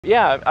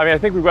Yeah, I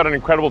think we've got an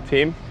incredible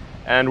team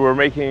and we're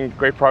making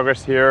great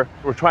progress here.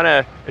 We're trying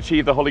to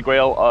achieve the holy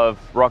grail of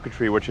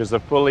rocketry, which is a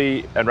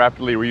fully and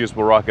rapidly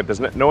reusable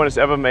rocket. No one has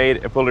ever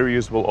made a fully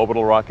reusable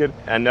orbital rocket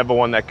and never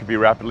one that could be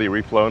rapidly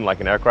reflown like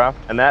an aircraft.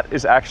 And that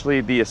is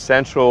actually the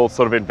essential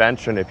sort of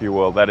invention, if you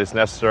will, that is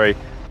necessary.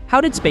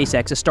 How did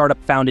SpaceX, a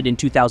startup founded in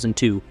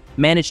 2002,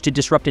 manage to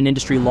disrupt an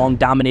industry long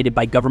dominated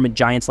by government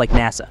giants like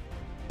NASA?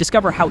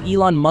 Discover how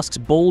Elon Musk's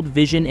bold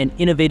vision and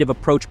innovative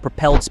approach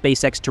propelled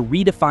SpaceX to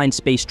redefine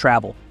space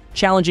travel,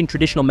 challenging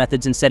traditional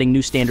methods and setting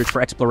new standards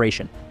for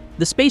exploration.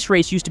 The space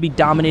race used to be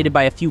dominated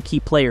by a few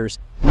key players,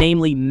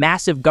 namely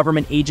massive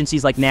government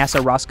agencies like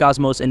NASA,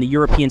 Roscosmos, and the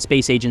European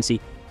Space Agency.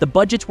 The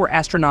budgets were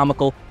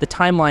astronomical, the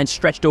timelines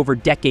stretched over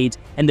decades,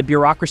 and the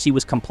bureaucracy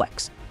was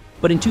complex.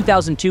 But in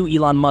 2002,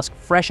 Elon Musk,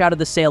 fresh out of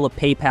the sale of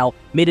PayPal,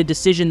 made a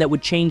decision that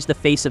would change the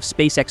face of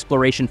space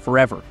exploration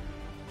forever.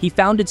 He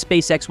founded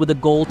SpaceX with a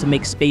goal to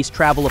make space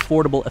travel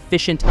affordable,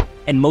 efficient,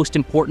 and most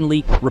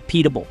importantly,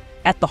 repeatable.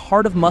 At the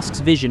heart of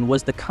Musk's vision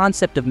was the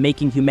concept of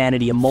making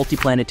humanity a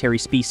multiplanetary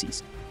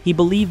species. He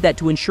believed that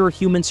to ensure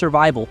human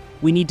survival,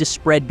 we need to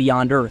spread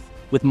beyond Earth,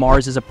 with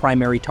Mars as a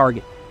primary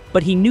target.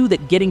 But he knew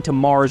that getting to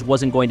Mars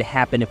wasn't going to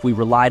happen if we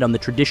relied on the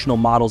traditional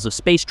models of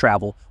space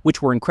travel,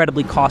 which were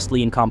incredibly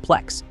costly and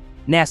complex.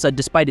 NASA,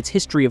 despite its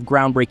history of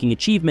groundbreaking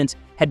achievements,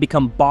 had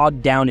become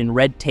bogged down in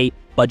red tape,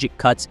 budget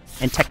cuts,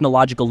 and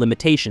technological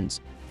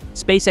limitations.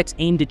 SpaceX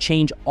aimed to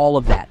change all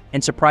of that,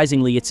 and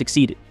surprisingly, it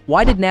succeeded.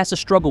 Why did NASA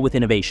struggle with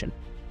innovation?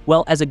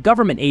 Well, as a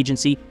government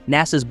agency,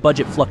 NASA's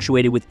budget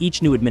fluctuated with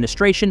each new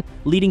administration,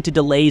 leading to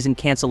delays and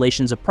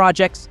cancellations of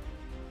projects.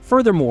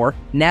 Furthermore,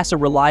 NASA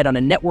relied on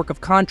a network of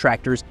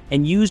contractors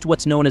and used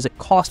what's known as a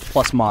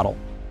cost-plus model.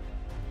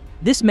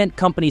 This meant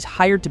companies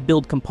hired to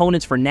build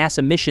components for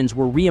NASA missions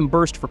were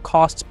reimbursed for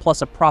costs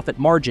plus a profit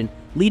margin,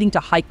 leading to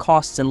high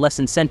costs and less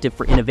incentive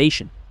for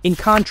innovation. In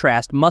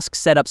contrast, Musk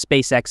set up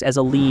SpaceX as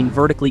a lean,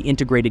 vertically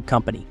integrated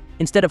company.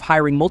 Instead of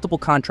hiring multiple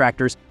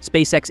contractors,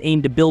 SpaceX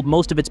aimed to build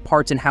most of its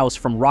parts in-house,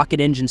 from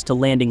rocket engines to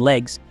landing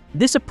legs.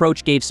 This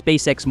approach gave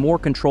SpaceX more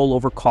control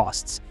over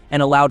costs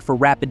and allowed for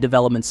rapid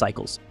development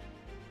cycles.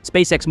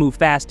 SpaceX moved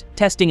fast,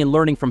 testing and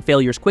learning from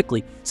failures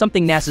quickly,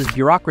 something NASA's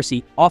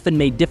bureaucracy often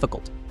made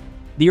difficult.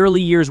 The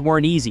early years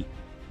weren't easy.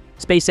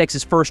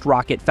 SpaceX's first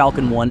rocket,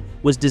 Falcon 1,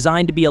 was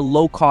designed to be a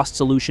low-cost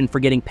solution for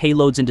getting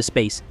payloads into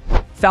space.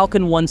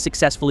 Falcon 1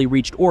 successfully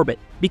reached orbit,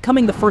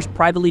 becoming the first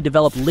privately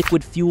developed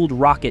liquid-fueled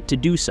rocket to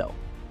do so.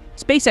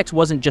 SpaceX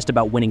wasn't just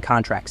about winning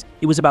contracts,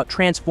 it was about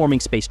transforming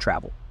space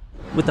travel.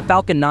 With the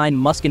Falcon 9,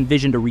 Musk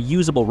envisioned a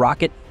reusable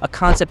rocket, a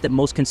concept that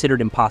most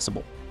considered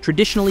impossible.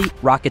 Traditionally,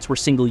 rockets were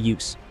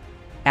single-use.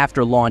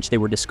 After launch, they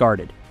were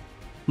discarded.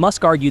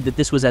 Musk argued that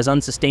this was as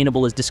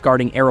unsustainable as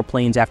discarding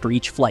aeroplanes after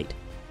each flight.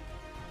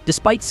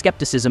 Despite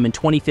skepticism in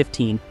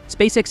 2015,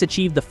 SpaceX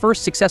achieved the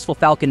first successful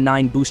Falcon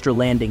 9 booster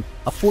landing,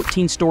 a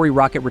 14-story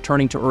rocket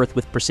returning to Earth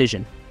with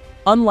precision.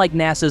 Unlike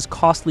NASA's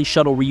costly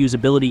shuttle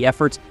reusability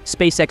efforts,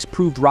 SpaceX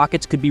proved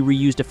rockets could be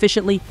reused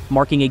efficiently,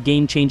 marking a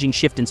game-changing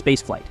shift in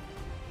spaceflight.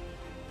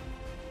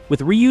 With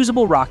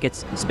reusable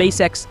rockets,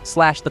 SpaceX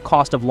slashed the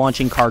cost of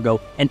launching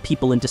cargo and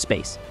people into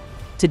space.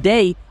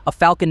 Today, a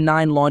Falcon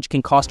 9 launch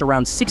can cost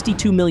around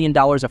 $62 million,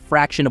 a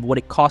fraction of what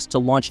it costs to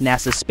launch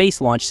NASA's Space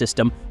Launch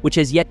System, which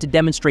has yet to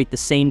demonstrate the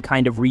same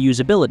kind of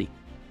reusability.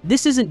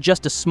 This isn't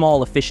just a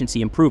small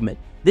efficiency improvement.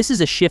 This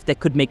is a shift that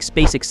could make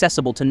space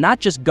accessible to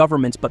not just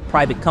governments but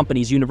private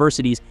companies,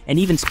 universities, and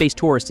even space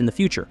tourists in the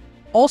future.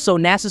 Also,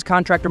 NASA's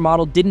contractor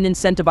model didn't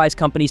incentivize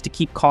companies to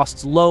keep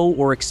costs low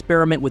or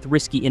experiment with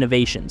risky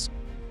innovations.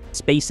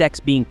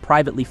 SpaceX, being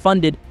privately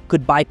funded,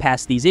 could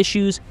bypass these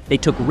issues. They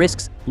took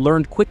risks,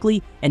 learned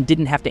quickly, and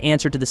didn't have to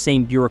answer to the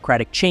same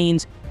bureaucratic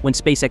chains. When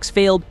SpaceX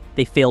failed,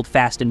 they failed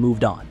fast and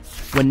moved on.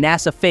 When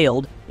NASA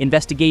failed,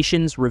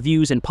 investigations,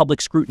 reviews, and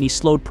public scrutiny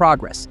slowed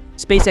progress.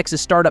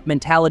 SpaceX's startup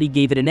mentality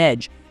gave it an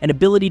edge, an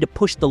ability to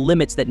push the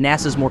limits that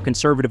NASA's more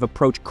conservative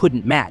approach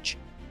couldn't match.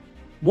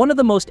 One of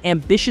the most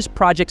ambitious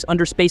projects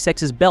under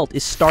SpaceX's belt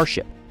is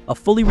Starship, a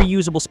fully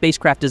reusable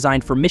spacecraft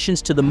designed for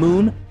missions to the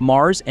Moon,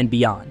 Mars, and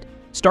beyond.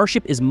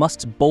 Starship is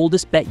Musk's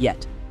boldest bet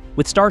yet.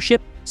 With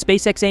Starship,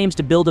 SpaceX aims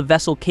to build a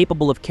vessel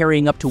capable of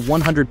carrying up to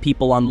 100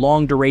 people on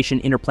long-duration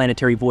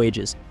interplanetary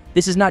voyages.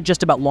 This is not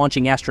just about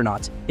launching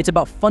astronauts, it's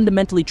about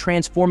fundamentally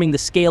transforming the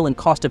scale and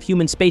cost of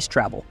human space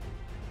travel.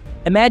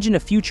 Imagine a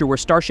future where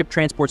Starship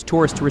transports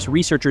tourists,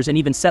 researchers, and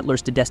even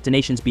settlers to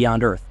destinations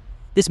beyond Earth.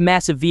 This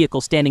massive vehicle,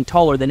 standing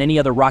taller than any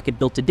other rocket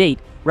built to date,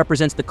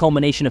 represents the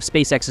culmination of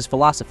SpaceX's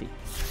philosophy.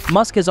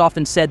 Musk has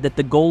often said that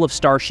the goal of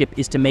Starship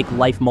is to make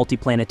life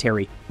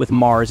multiplanetary, with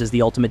Mars as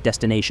the ultimate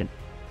destination.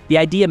 The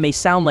idea may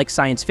sound like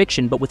science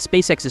fiction, but with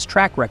SpaceX's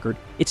track record,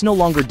 it's no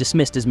longer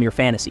dismissed as mere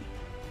fantasy.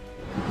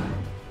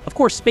 Of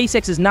course,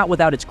 SpaceX is not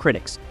without its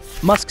critics.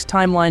 Musk's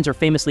timelines are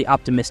famously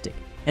optimistic,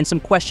 and some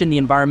question the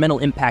environmental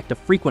impact of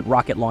frequent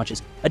rocket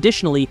launches.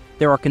 Additionally,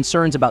 there are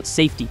concerns about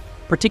safety,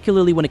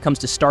 particularly when it comes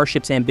to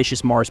Starship's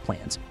ambitious Mars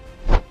plans.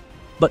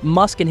 But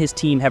Musk and his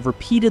team have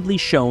repeatedly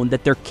shown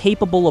that they're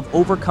capable of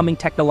overcoming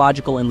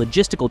technological and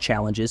logistical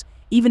challenges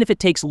even if it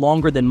takes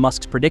longer than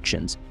Musk's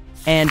predictions.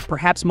 And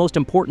perhaps most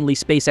importantly,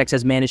 SpaceX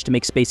has managed to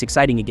make space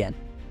exciting again.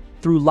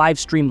 Through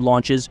live-streamed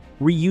launches,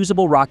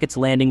 reusable rockets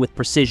landing with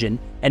precision,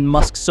 and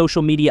Musk's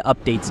social media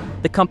updates,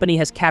 the company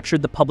has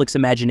captured the public's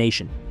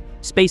imagination.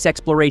 Space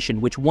exploration,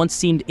 which once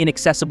seemed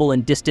inaccessible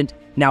and distant,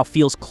 now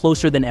feels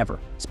closer than ever.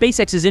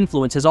 SpaceX's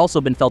influence has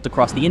also been felt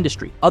across the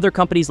industry. Other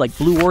companies like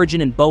Blue Origin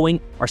and Boeing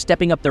are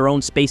stepping up their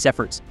own space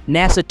efforts.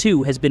 NASA,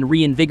 too, has been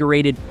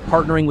reinvigorated,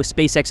 partnering with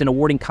SpaceX and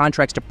awarding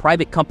contracts to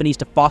private companies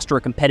to foster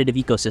a competitive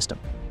ecosystem.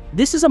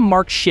 This is a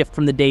marked shift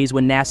from the days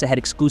when NASA had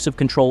exclusive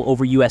control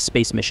over U.S.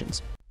 space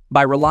missions.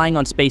 By relying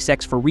on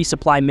SpaceX for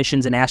resupply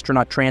missions and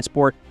astronaut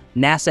transport,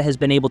 NASA has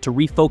been able to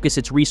refocus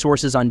its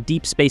resources on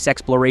deep space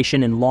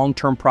exploration and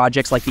long-term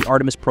projects like the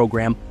Artemis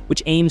program,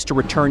 which aims to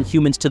return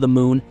humans to the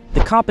moon.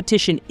 The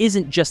competition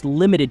isn't just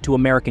limited to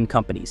American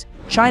companies.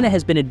 China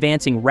has been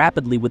advancing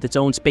rapidly with its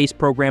own space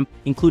program,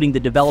 including the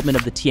development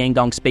of the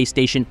Tiangong space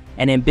station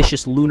and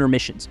ambitious lunar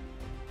missions.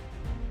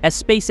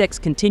 As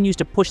SpaceX continues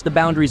to push the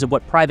boundaries of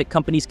what private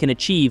companies can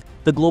achieve,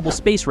 the global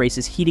space race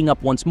is heating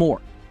up once more.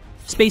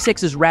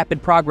 SpaceX's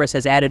rapid progress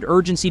has added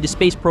urgency to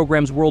space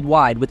programs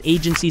worldwide, with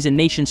agencies and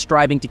nations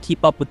striving to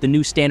keep up with the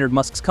new standard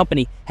Musk's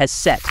company has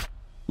set.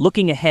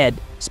 Looking ahead,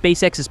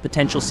 SpaceX's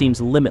potential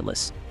seems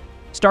limitless.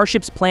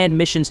 Starship's planned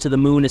missions to the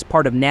moon as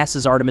part of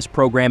NASA's Artemis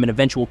program and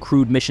eventual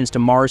crewed missions to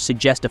Mars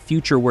suggest a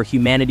future where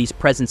humanity's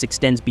presence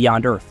extends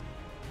beyond Earth.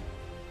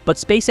 But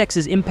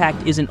SpaceX's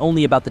impact isn't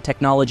only about the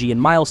technology and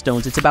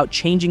milestones, it's about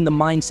changing the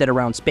mindset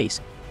around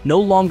space. No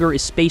longer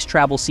is space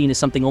travel seen as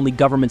something only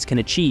governments can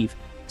achieve.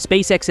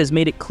 SpaceX has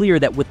made it clear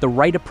that with the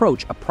right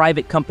approach, a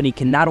private company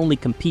can not only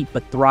compete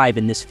but thrive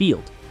in this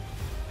field.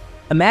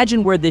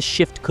 Imagine where this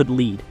shift could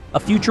lead. A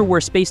future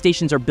where space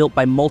stations are built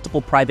by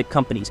multiple private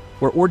companies,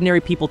 where ordinary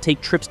people take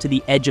trips to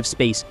the edge of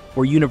space,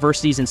 where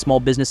universities and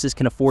small businesses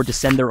can afford to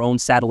send their own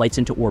satellites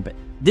into orbit.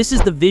 This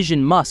is the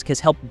vision Musk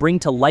has helped bring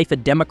to life, a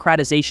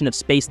democratization of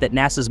space that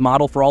NASA's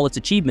model for all its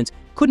achievements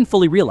couldn't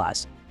fully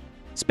realize.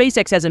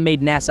 SpaceX hasn't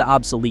made NASA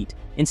obsolete.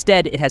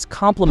 Instead, it has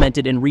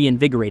complemented and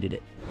reinvigorated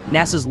it.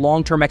 NASA's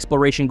long-term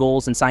exploration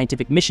goals and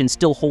scientific missions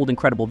still hold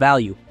incredible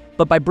value,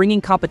 but by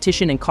bringing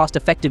competition and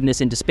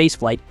cost-effectiveness into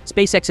spaceflight,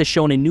 SpaceX has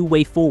shown a new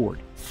way forward.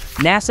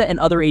 NASA and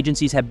other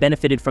agencies have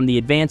benefited from the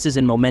advances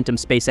and momentum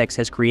SpaceX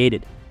has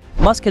created.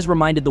 Musk has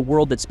reminded the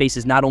world that space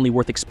is not only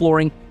worth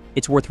exploring,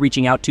 it's worth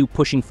reaching out to,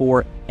 pushing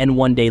for, and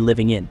one day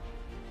living in.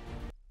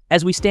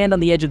 As we stand on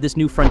the edge of this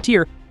new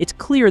frontier, it's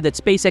clear that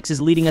SpaceX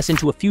is leading us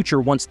into a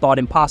future once thought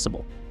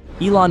impossible.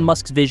 Elon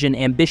Musk's vision,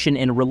 ambition,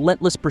 and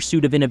relentless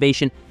pursuit of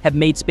innovation have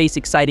made space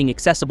exciting,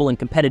 accessible, and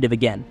competitive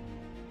again.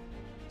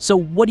 So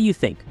what do you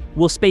think?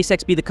 Will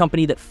SpaceX be the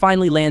company that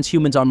finally lands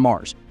humans on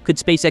Mars? Could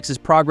SpaceX's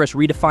progress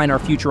redefine our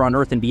future on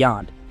Earth and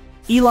beyond?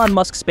 Elon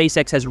Musk's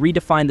SpaceX has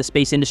redefined the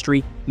space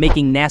industry,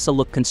 making NASA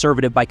look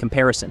conservative by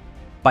comparison.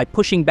 By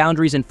pushing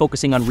boundaries and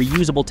focusing on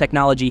reusable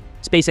technology,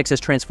 SpaceX has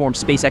transformed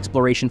space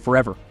exploration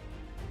forever.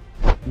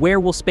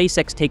 Where will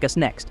SpaceX take us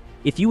next?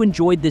 If you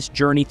enjoyed this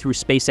journey through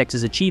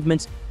SpaceX's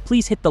achievements,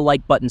 please hit the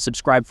like button,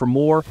 subscribe for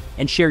more,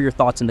 and share your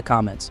thoughts in the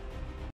comments.